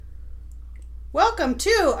Welcome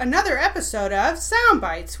to another episode of Sound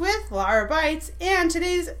Beitz with Lara Beitz and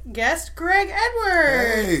today's guest, Greg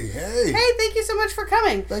Edwards. Hey. Hey, thank you so much for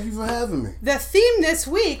coming. Thank you for having me. The theme this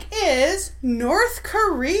week is North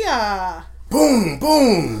Korea. Boom,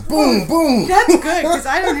 boom, boom, boom. That's good, because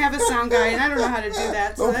I don't have a sound guy and I don't know how to do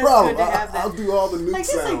that, so no that's problem. good to have that. I'll do all the new sounds.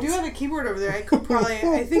 I guess I do have a keyboard over there. I could probably,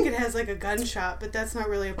 I think it has like a gunshot, but that's not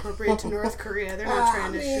really appropriate to North Korea. They're not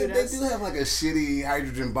trying to shoot us. They do have like a shitty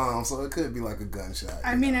hydrogen bomb, so it could be like a gunshot.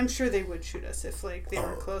 I mean, I'm sure they would shoot us if like they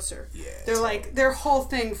were closer. Yeah. They're like, their whole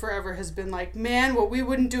thing forever has been like, man, what we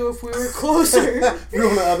wouldn't do if we were closer. We're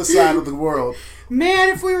on the other side of the world. Man,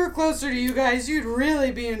 if we were closer to you guys, you'd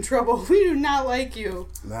really be in trouble. We do not like you.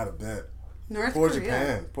 Not a bit. North Poor Korea.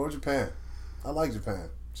 Japan. Poor Japan. I like Japan.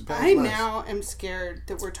 I now am scared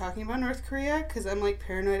that we're talking about North Korea because I'm like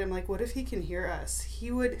paranoid. I'm like, what if he can hear us?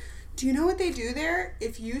 He would. Do you know what they do there?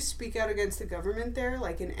 If you speak out against the government there,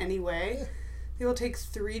 like in any way, they will take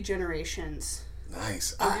 3 generations.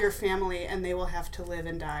 Nice. Of your family, and they will have to live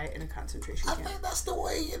and die in a concentration camp. I think that's the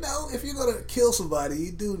way, if you're going to kill somebody,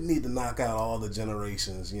 you do need to knock out all the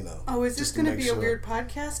generations, Oh, is this going to be a weird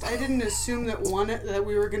podcast? I didn't assume that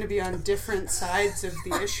we were going to be on different sides of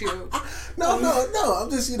the issue. No.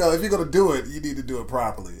 I'm just, if you're going to do it, you need to do it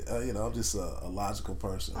properly. I'm just a logical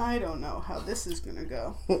person. I don't know how this is going to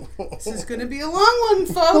go. This is going to be a long one,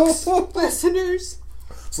 folks, listeners.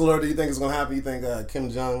 So, Laura, do you think it's going to happen? You think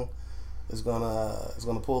Kim Jong is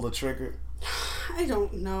gonna pull the trigger? I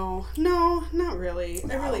don't know. No, not really.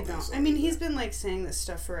 No, I really I don't. I mean, he's been like saying this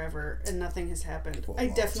stuff forever, and nothing has happened. I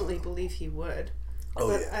definitely believe he would,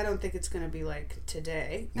 but I don't think it's gonna be like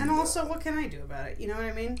today. And also, what can I do about it? You know what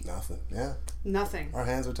I mean? Nothing. Yeah. Nothing. Our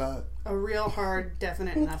hands are tied. A real hard,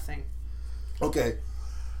 definite nothing. Okay.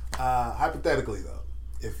 Hypothetically, though,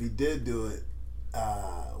 if he did do it,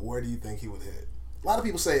 where do you think he would hit? A lot of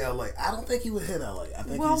people say L.A. I don't think he would hit L.A. I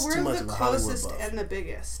think he's too much of a Hollywood buff. Well, we're the closest and the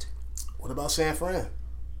biggest. What about San Fran?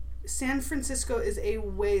 San Francisco is a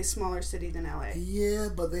way smaller city than L.A. Yeah,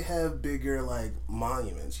 but they have bigger,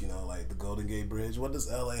 monuments, like the Golden Gate Bridge. What does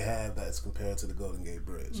L.A. have that's compared to the Golden Gate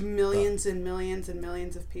Bridge? Millions and millions and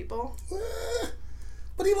millions of people.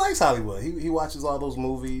 But he likes Hollywood. He watches all those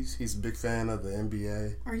movies. He's a big fan of the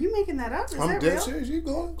NBA. Are you making that up? I'm dead serious. You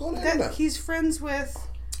going ahead now. He's friends with...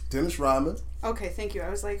 Dennis Rodman. Okay, thank you. I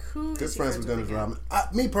was like, who Good is he friends with Dennis Rodman.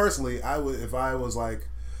 Me personally, I would, if I was like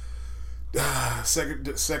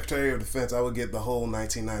Secretary of Defense, I would get the whole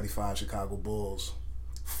 1995 Chicago Bulls,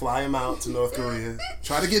 fly him out to North Korea,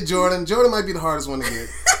 try to get Jordan. Jordan might be the hardest one to get,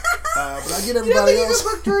 but I get everybody else. You don't think you could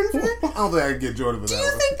book Jordan for that? I don't think I could get Jordan for that. Do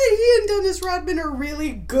you think that he and Dennis Rodman are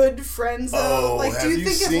really good friends though? Do you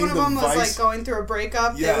think if one of them was going through a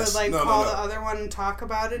breakup, they would call the other one and talk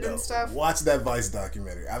about it and stuff? Watch that Vice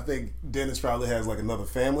documentary. I think Dennis probably has another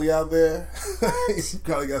family out there. He's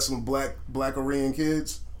probably got some black Korean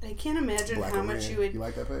kids. I can't imagine how much you would... You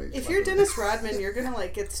like that page? If you're Dennis Rodman, you're going to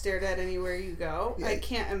get stared at anywhere you go. Yeah. I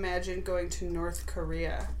can't imagine going to North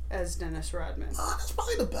Korea as Dennis Rodman. That's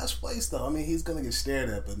probably the best place, though. I mean, he's going to get stared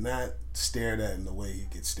at, but not stared at in the way he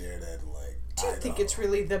gets stared at in, Do you think it's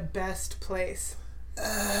really the best place?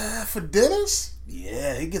 For Dennis?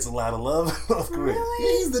 Yeah, he gets a lot of love in North Korea. Really?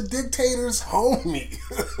 Yeah, he's the dictator's homie.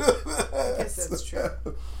 I guess that's true.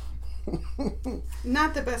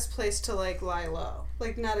 Not the best place to lie low.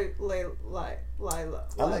 Not a lie low.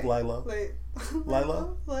 I like lie low. Lie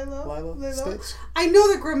low. Sticks. I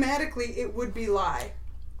know that grammatically it would be lie,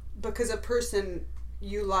 because a person,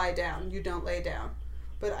 you lie down, you don't lay down.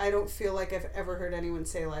 But I don't feel like I've ever heard anyone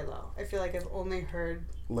say lie low. I feel like I've only heard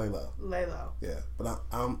lay low. Yeah, but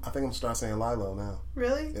I think I'm gonna start saying lie low now.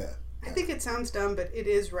 Really? Yeah. I think it sounds dumb, but it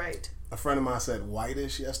is right. A friend of mine said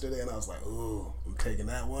whitish yesterday, and I was like, ooh, I'm taking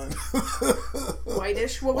that one.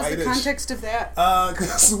 Whitish? What was the context of that?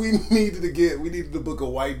 Because we needed to book a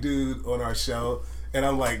white dude on our show. And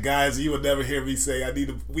I'm like, guys, you would never hear me say,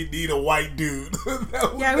 we need a white dude.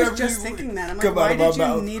 Yeah, I was just thinking that. I'm like, why did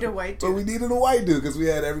you need a white dude? But we needed a white dude because we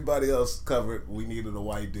had everybody else covered. We needed a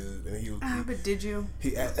white dude. And but did you?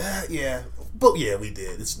 Yeah. But yeah, we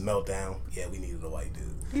did. It's a meltdown. Yeah, we needed a white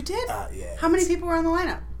dude. You did? Yeah. How many people were on the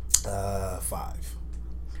lineup? 5.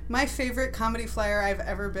 My favorite comedy flyer I've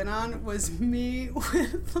ever been on was me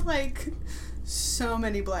with so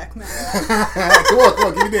many black men. Come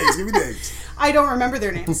on, give me names. I don't remember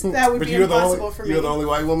their names. That would be impossible for me. You're the only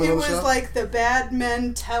white woman on the show? It was the Bad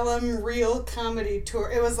Men Tell 'Em Real Comedy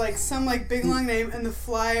Tour. It was some big long name, and the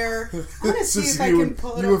flyer. I want to see if I can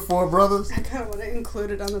pull it up. You and 4 brothers? I kind of want to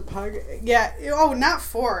include it on the podcast. Yeah. Oh, not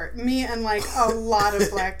 4. Me and a lot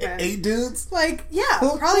of black men. 8 dudes? Yeah,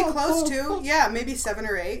 probably close to. Yeah, maybe 7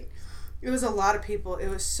 or 8. It was a lot of people. It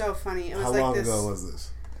was so funny. It was How like long this, ago was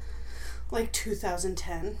this? Like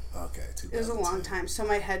 2010. Okay, 2010. It was a long time. So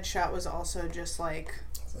my headshot was also just like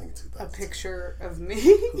a picture of me.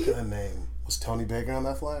 Who could I name? Was Tony Baker on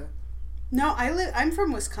that flyer? No, I'm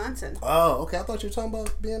from Wisconsin. Oh, okay. I thought you were talking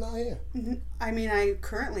about being out here. I mean, I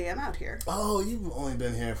currently am out here. Oh, you've only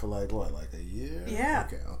been here for like a year? Yeah.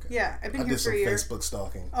 Okay. Yeah, I've been here for a year. I did some Facebook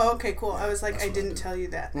stalking. Oh, okay, cool. Yeah, I was like, I didn't tell you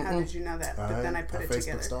that. How did you know that? But then I put it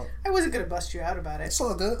together. Stalk. I wasn't going to bust you out about it. It's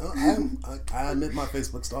all good. I admit my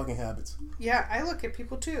Facebook stalking habits. Yeah, I look at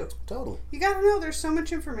people too. Totally. You got to know, there's so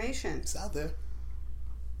much information. It's out there.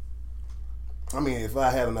 I mean, if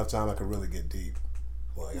I had enough time, I could really get deep.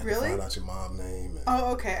 Like, I could find out your mom's name.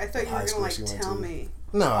 Oh, okay. I thought you were going to tell me.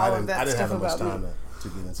 No, I didn't have much time to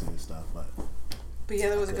get into your stuff. But yeah,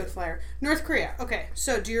 that was a good flyer. North Korea. Okay,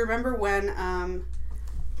 so do you remember when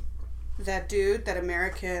that dude, that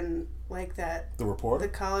American, like that... The reporter?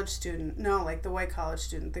 The college student. No, like the white college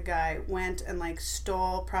student. The guy went and like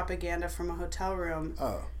stole propaganda from a hotel room.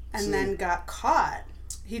 Oh. And then got caught.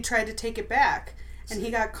 He tried to take it back. And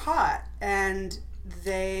he got caught. And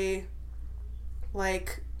they...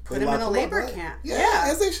 like put him in a labor camp. Yeah,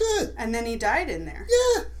 as they should. And then he died in there.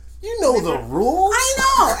 Yeah, you know the rules. I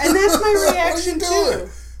know, and that's my reaction too.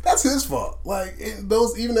 That's his fault. Like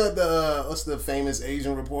those, even the what's the famous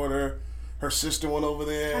Asian reporter? Her sister went over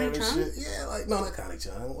there Connie and Chung? shit. Yeah, like no, not Connie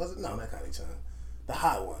Chung. Was it? No, not Connie Chung. The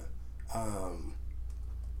hot one.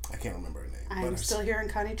 I can't remember her name. I'm still hearing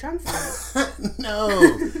Connie Chung from you.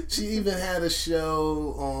 No, she even had a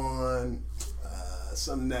show on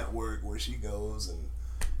some network where she goes and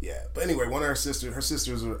but anyway, one of her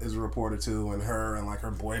sisters is a reporter too, and her and like her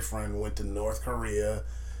boyfriend went to North Korea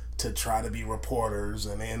to try to be reporters,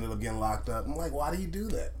 and they ended up getting locked up. I'm like, why do you do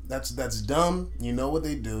that? That's dumb. You know what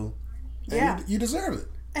they do, and you deserve it.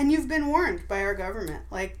 And you've been warned by our government.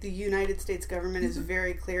 Like, the United States government is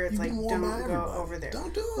very clear. It's like, don't go over there.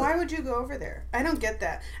 Don't do it. Why would you go over there? I don't get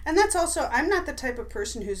that. And that's also, I'm not the type of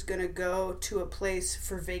person who's going to go to a place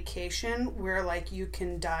for vacation where, like, you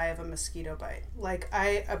can die of a mosquito bite. Like,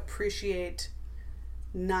 I appreciate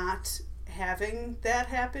not having that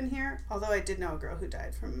happen here. Although I did know a girl who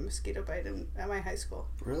died from a mosquito bite at my high school.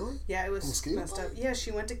 Really? Yeah, it was messed up. Yeah,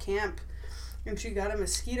 she went to camp and she got a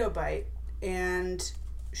mosquito bite and...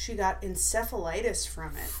 she got encephalitis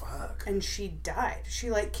from it. Fuck. And she died. She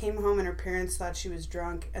like came home and her parents thought she was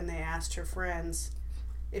drunk and they asked her friends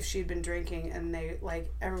if she'd been drinking and they like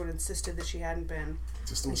everyone insisted that she hadn't been.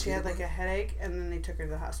 And she had like a headache and then they took her to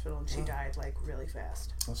the hospital and she died like really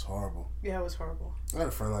fast. That's horrible. Yeah, it was horrible. I had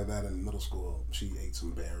a friend like that in middle school. She ate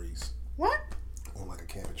some berries. What? On like a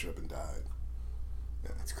camping trip and died.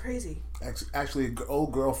 Yeah. That's crazy. Actually, an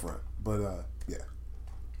old girlfriend, but yeah.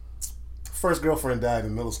 First girlfriend died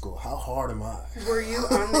in middle school. How hard am I? Were you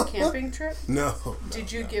on the camping trip? No.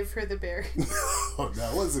 Did you give her the berries? No.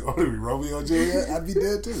 What's it? What are we, Romeo and Juliet? I'd be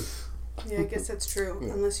dead too. Yeah, I guess that's true.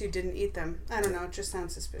 Yeah. Unless you didn't eat them. I don't know. It just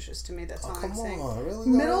sounds suspicious to me. That's all I'm saying. Come on, really?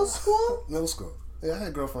 Middle school? Middle school. Yeah, I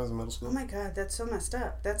had girlfriends in middle school. Oh my god, that's so messed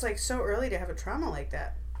up. That's like so early to have a trauma like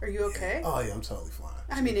that. Are you okay? Oh yeah, I'm totally fine.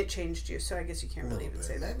 I mean, it changed you, so I guess you can't really even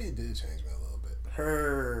say that. Maybe it did change me a little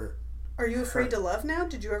bit. Are you afraid to love now?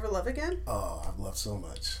 Did you ever love again? Oh, I've loved so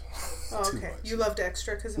much. Oh, okay. Much. You loved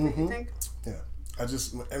extra because of what you think? Yeah. I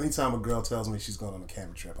just, anytime a girl tells me she's going on a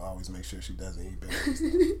camping trip, I always make sure she doesn't eat berries.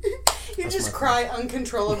 You just cry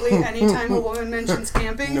uncontrollably anytime a woman mentions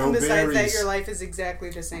camping. No and besides berries. that, your life is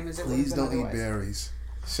exactly the same as it was. Please don't eat berries.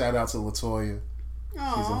 Shout out to LaToya.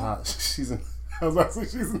 Aww. She's in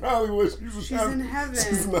Hollywood. She's in heaven.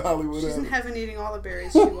 She's in Hollywood. She's in heaven eating all the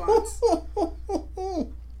berries she wants.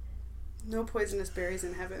 No poisonous berries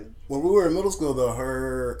in heaven. When we were in middle school, though,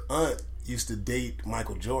 her aunt used to date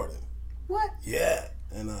Michael Jordan. What? Yeah.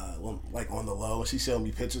 And, like, on the low, she showed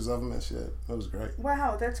me pictures of him and shit. It was great.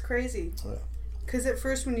 Wow, that's crazy. Yeah. Because at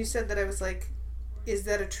first when you said that, I was like, is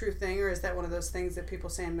that a true thing? Or is that one of those things that people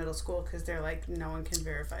say in middle school because they're like, no one can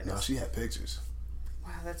verify this? No, she had pictures.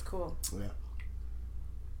 Wow, that's cool. Yeah.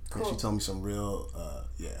 Cool. And she told me some real,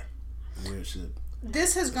 weird shit.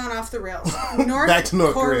 This has gone off the rails. Back to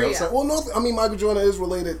North Korea. Michael Jordan is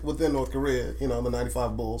related within North Korea. You know, the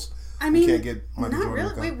 95 Bulls. I mean, you can't get Michael not Jordan.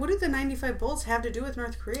 Really. Wait, what did the 95 Bulls have to do with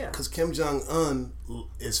North Korea? Because Kim Jong-un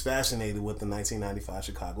is fascinated with the 1995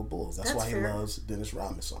 Chicago Bulls. That's why fair. He loves Dennis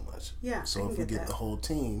Rodman so much. Yeah, so if we get the whole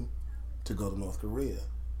team to go to North Korea,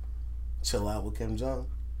 chill out with Kim Jong.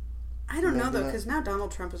 I don't know, though, because now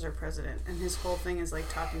Donald Trump is our president, and his whole thing is,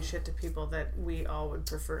 like, talking shit to people that we all would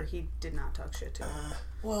prefer he did not talk shit to.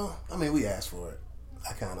 Well, I mean, we asked for it.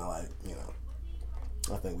 I kind of like,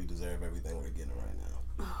 I think we deserve everything we're getting right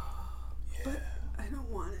now. Yeah. But I don't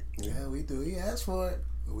want it. Yeah, we do. He asked for it.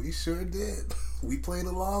 We sure did. We played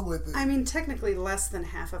along with it. I mean, technically, less than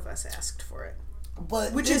half of us asked for it.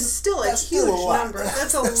 But which is still a huge number.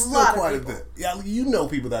 That's a lot of people. Yeah, you know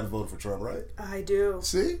people that voted for Trump, right? I do.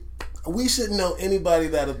 See? We shouldn't know anybody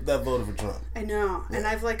that voted for Trump. I know, and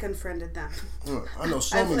I've unfriended them. I know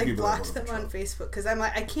so many people that blocked them on Facebook because I'm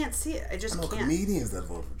like, I can't see it. I just can't. Comedians that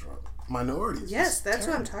voted for Trump, minorities. Yes, that's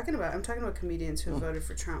what I'm talking about. I'm talking about comedians who voted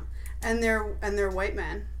for Trump, and they're white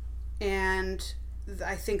men, and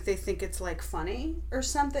I think they think it's funny or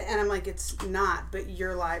something, and I'm like, it's not. But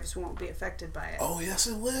your lives won't be affected by it. Oh yes,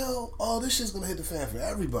 it will. Oh, this shit's gonna hit the fan for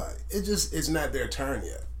everybody. It's not their turn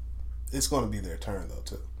yet. It's gonna be their turn though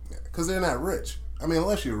too. Because they're not rich. I mean,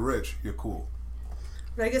 unless you're rich, you're cool.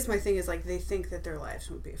 But I guess my thing is, they think that their lives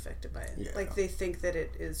won't be affected by it. Yeah. They think that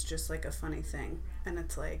it is just, a funny thing. And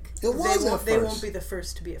it's they won't be the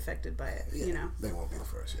first to be affected by it, They won't be the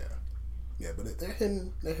first, yeah. Yeah, but they're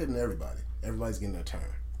hitting everybody. Everybody's getting their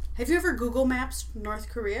turn. Have you ever Google Maps North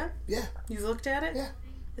Korea? Yeah. You've looked at it? Yeah.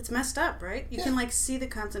 It's messed up, right? You can, see the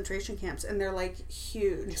concentration camps, and they're,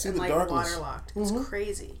 huge and, waterlocked. It's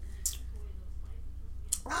crazy.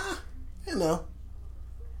 I'm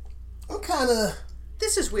kind of...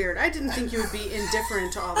 This is weird. I didn't think you would be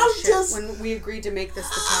indifferent to all this shit when we agreed to make this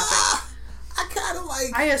the topic. I kind of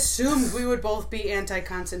I assumed we would both be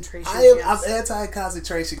anti-concentration camps. I'm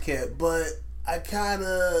anti-concentration camp, but I kind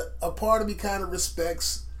of... A part of me kind of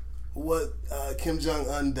respects what Kim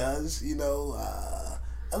Jong-un does,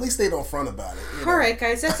 At least they don't front about it. All right,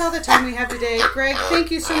 guys, that's all the time we have today. Greg,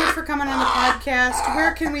 thank you so much for coming on the podcast.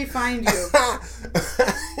 Where can we find you?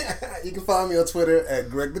 You can find me on Twitter at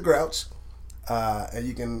Greg the Grouch. And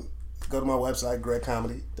you can go to my website,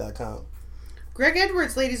 gregcomedy.com. Greg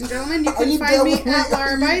Edwards, ladies and gentlemen. You can find me at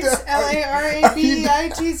Lara Beitz,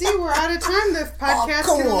 LARABEITZ. We're out of time. The podcast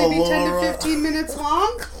can only be 10 to 15 minutes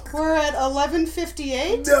long. We're at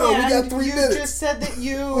 11:58. No, we got 3 minutes. You just said that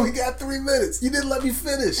you... We got 3 minutes. You didn't let me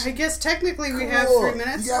finish. I guess technically we have 3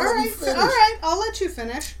 minutes. You gotta let me finish. All right, I'll let you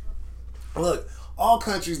finish. Look, all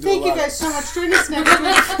countries do Thank you guys so much. Join us next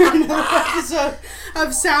week for another episode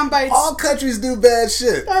of Sound Beitz. All countries do bad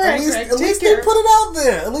shit. All right, Greg, at least they put it out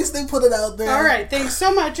there. At least they put it out there. All right, thanks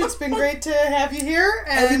so much. It's been great to have you here.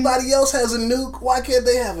 And everybody else has a nuke. Why can't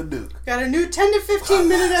they have a nuke? Got a new 10 to 15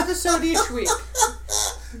 minute episode each week.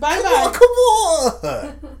 Bye-bye. Come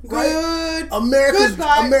on. Good. America's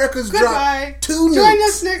dropped 2 nukes. Join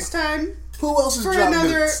us next time. Who else has dropped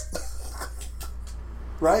nukes?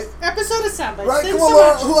 Right? Episode of Sound Beitz. Right? Thanks Come on,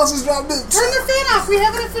 so much. who else has dropped nukes? Turn the fan off. We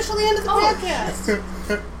haven't officially ended the podcast.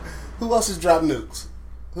 Who else has dropped nukes?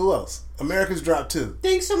 Who else? America's dropped 2.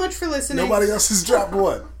 Thanks so much for listening. Nobody else has dropped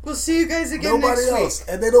 1. We'll see you guys again next week. Nobody else.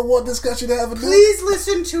 And they don't want this country to have a nuke. Please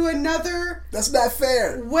listen to another... That's not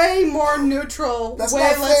fair. Way more neutral, That's way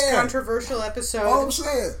not less fair. Controversial episode. All I'm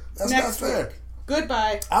saying. That's next not fair. Week.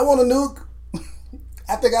 Goodbye. I want a nuke.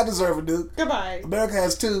 I think I deserve a nuke. Goodbye. America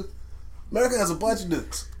has 2. America has a bunch of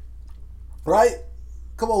nukes. Right?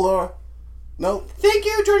 Come on, Laura. Nope. Thank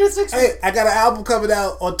you. Join us next week. Hey, I got an album coming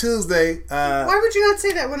out on Tuesday. Why would you not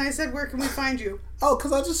say that when I said where can we find you? Oh,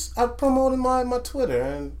 because I promoted my Twitter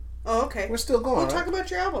and okay. We're still going. We'll right? talk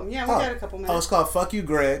about your album. Yeah, we got a couple minutes. Oh, it's called Fuck You,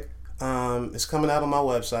 Greg. It's coming out on my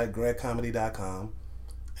website, gregcomedy.com,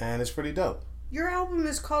 and it's pretty dope. Your album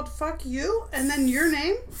is called Fuck You, and then your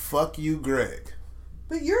name? Fuck You, Greg.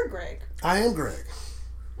 But you're Greg. I am Greg.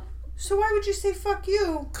 So why would you say fuck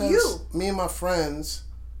you? Because me and my friends,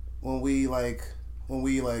 when we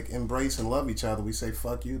embrace and love each other, we say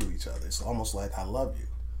fuck you to each other. It's almost like I love you.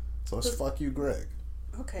 So it's fuck you, Greg.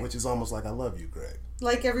 Okay. Which is almost like I love you, Greg.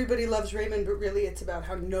 Like everybody loves Raymond, but really it's about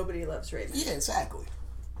how nobody loves Raymond. Yeah, exactly.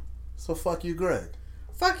 So fuck you, Greg.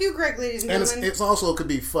 Fuck you, Greg, ladies and gentlemen. And it's also could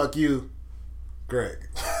be fuck you, Greg.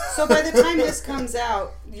 So by the time this comes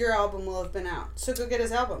out, your album will have been out. So go get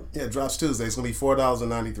his album. Yeah, it drops Tuesday. It's going to be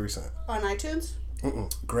 $4.93. On iTunes?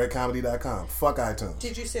 GregComedy.com. Fuck iTunes.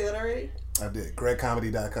 Did you say that already? I did.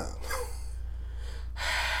 GregComedy.com.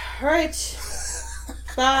 All right.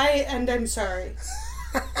 Bye, and I'm sorry.